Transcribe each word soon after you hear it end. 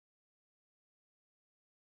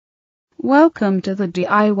Welcome to the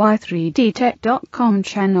DIY3DTech.com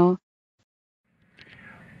channel.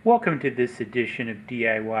 Welcome to this edition of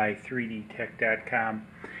DIY3DTech.com. In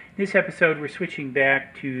this episode, we're switching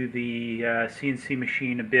back to the CNC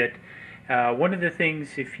machine a bit. One of the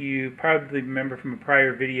things, if you probably remember from a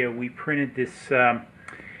prior video, we printed this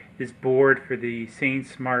this board for the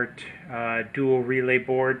SainSmart dual relay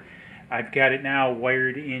board. I've got it now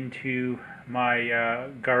wired into my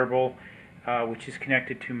GRBL, which is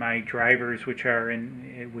connected to my drivers, which are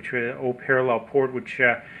an O parallel port, which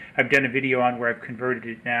I've done a video on where I've converted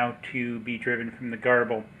it now to be driven from the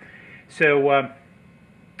GRBL. So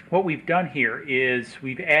what we've done here is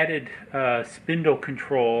we've added spindle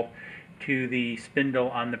control to the spindle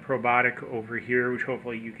on the Probotic over here, which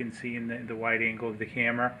hopefully you can see in the wide angle of the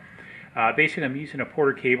camera. Basically, I'm using a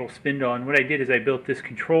Porter cable spindle, and what I did is I built this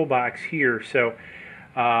control box here. So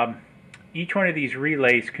each one of these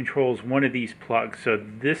relays controls one of these plugs. So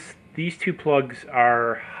these two plugs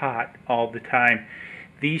are hot all the time.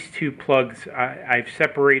 These two plugs, I've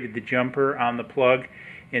separated the jumper on the plug,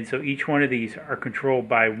 and so each one of these are controlled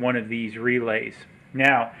by one of these relays.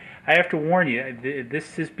 Now, I have to warn you,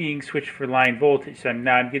 this is being switched for line voltage. So I'm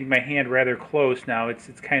getting my hand rather close now. It's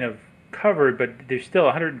kind of covered, but there's still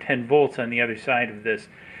 110 volts on the other side of this.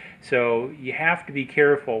 So you have to be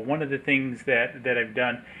careful. One of the things that I've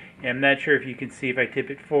done, and I'm not sure if you can see if I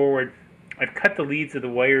tip it forward, I've cut the leads of the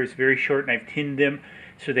wires very short and I've tinned them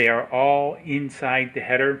so they are all inside the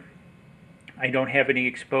header. I don't have any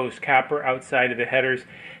exposed copper outside of the headers,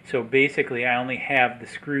 so basically I only have the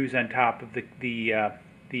screws on top of the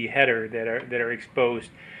header that are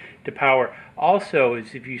exposed to power. Also,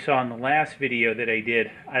 as if you saw in the last video that I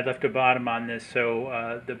did, I left a bottom on this,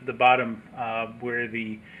 so the bottom where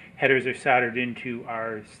the headers are soldered into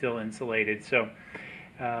are still insulated. So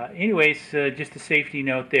anyways, just a safety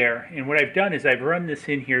note there. And what I've done is I've run this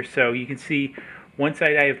in here so you can see one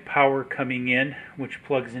side I have power coming in, which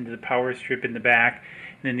plugs into the power strip in the back,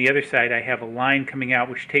 and then the other side I have a line coming out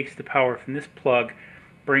which takes the power from this plug,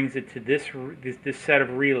 brings it to this set of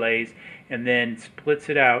relays, and then splits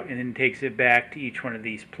it out and then takes it back to each one of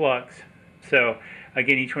these plugs. So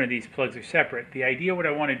again, each one of these plugs are separate. The idea what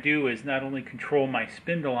I want to do is not only control my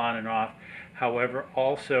spindle on and off, however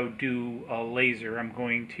also do a laser. I'm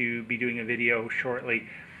going to be doing a video shortly.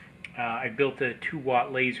 I built a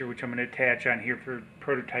 2-watt laser which I'm going to attach on here for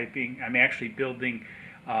prototyping. I'm actually building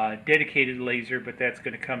a dedicated laser, but that's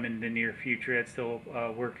going to come in the near future. That's still a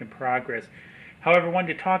work in progress. However, I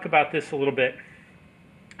wanted to talk about this a little bit.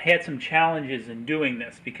 I had some challenges in doing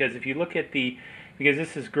this because if you look at because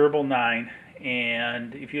this is GRBL 9,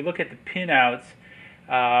 and if you look at the pinouts,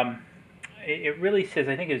 it really says,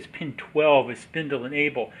 I think it's pin 12 is spindle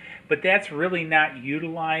enable, but that's really not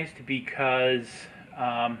utilized because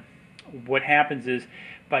what happens is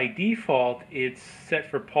by default it's set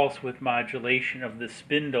for pulse width modulation of the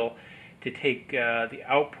spindle to take the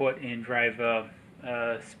output and drive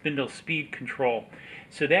spindle speed control.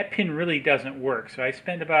 So that pin really doesn't work. So I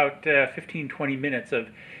spent about 15-20 minutes of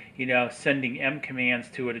sending M commands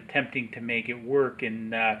to it, attempting to make it work,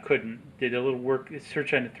 and couldn't. Did a little work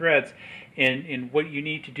search on the threads, and what you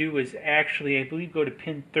need to do is actually, I believe, go to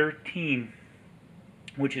pin 13,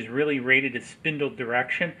 which is really rated as spindle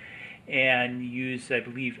direction, and use, I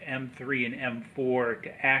believe, M3 and M4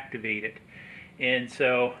 to activate it. And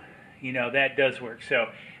so that does work. So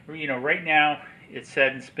right now it's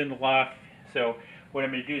set and spindle off. So what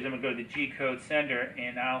I'm going to do is I'm going to go to the G code sender,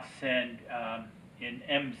 and I'll send in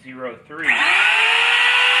M03.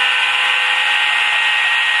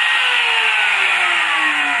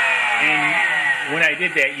 And when I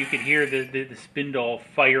did that, you could hear the spindle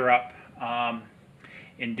fire up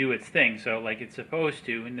and do its thing, so like it's supposed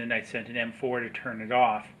to. And then I sent an M4 to turn it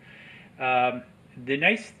off. I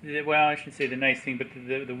shouldn't say the nice thing, but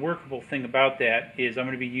the workable thing about that is I'm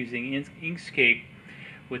going to be using Inkscape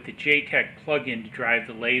with the JTech plugin to drive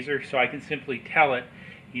the laser, so I can simply tell it,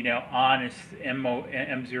 on is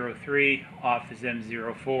M03, off is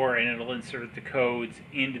M04, and it'll insert the codes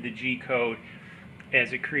into the G code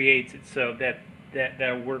as it creates it. So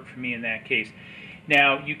that'll work for me in that case.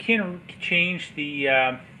 Now you can change the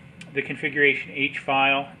configuration H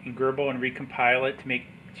file in GRBL and recompile it to make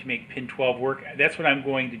pin 12 work. That's what I'm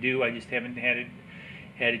going to do. I just haven't had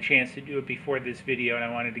a chance to do it before this video, and I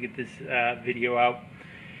wanted to get this video out.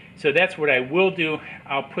 So that's what I will do.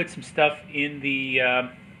 I'll put some stuff on the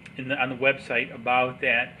website about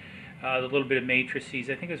that. A little bit of matrices.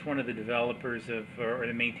 I think it was one of the developers or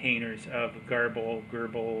the maintainers of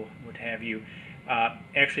GRBL, what have you,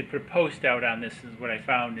 actually put a post out on this. Is what I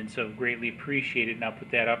found, and so greatly appreciate it. And I'll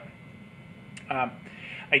put that up.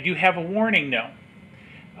 I do have a warning though.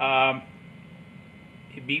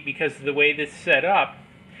 because of the way this is set up.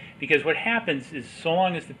 Because what happens is, so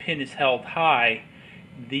long as the pin is held high,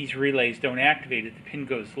 these relays don't activate. If the pin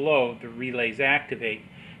goes low, the relays activate.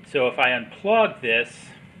 So if I unplug this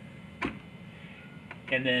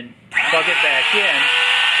and then plug it back in,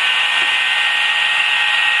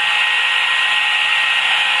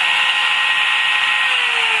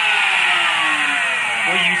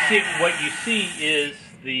 what you see is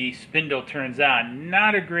the spindle turns on.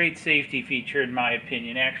 Not a great safety feature in my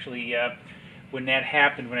opinion. Actually, when that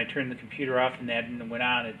happened, when I turned the computer off and that went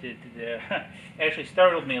on, it actually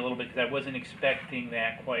startled me a little bit because I wasn't expecting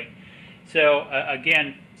that quite. So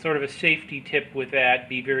again, sort of a safety tip with that,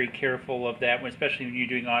 be very careful of that, especially when you're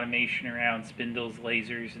doing automation around spindles,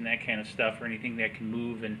 lasers, and that kind of stuff, or anything that can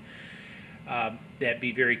move, and that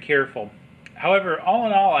be very careful. However, all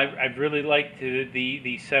in all, I've really liked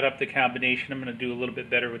the setup, the combination. I'm going to do a little bit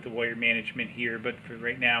better with the wire management here, but for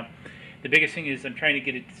right now, the biggest thing is I'm trying to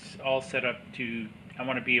get it all set up to, I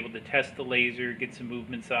want to be able to test the laser, get some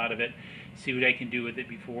movements out of it, see what I can do with it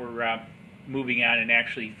before moving on and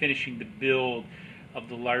actually finishing the build of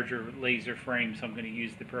the larger laser frame. So I'm going to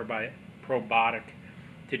use the Probotic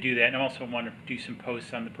to do that, and I also want to do some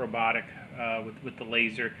posts on the Probotic with the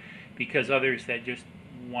laser, because others that just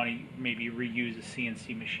want to maybe reuse a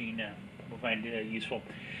CNC machine will find it useful.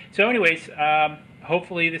 So anyways,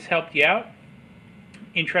 hopefully this helped you out.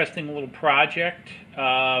 Interesting little project,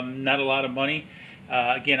 not a lot of money.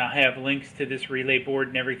 Again, I'll have links to this relay board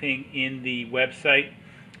and everything in the website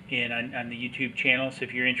and on the YouTube channel, so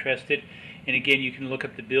if you're interested. And again, you can look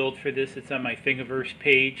up the build for this. It's on my Thingiverse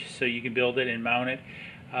page, so you can build it and mount it.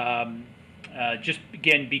 Just,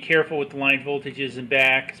 again, be careful with the line voltages and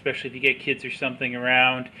back, especially if you get kids or something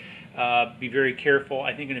around. Be very careful.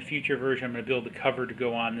 I think in a future version I'm going to build the cover to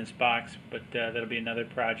go on this box, but that'll be another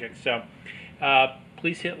project. So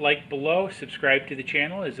please hit like below, subscribe to the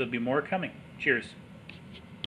channel, as there'll be more coming. Cheers.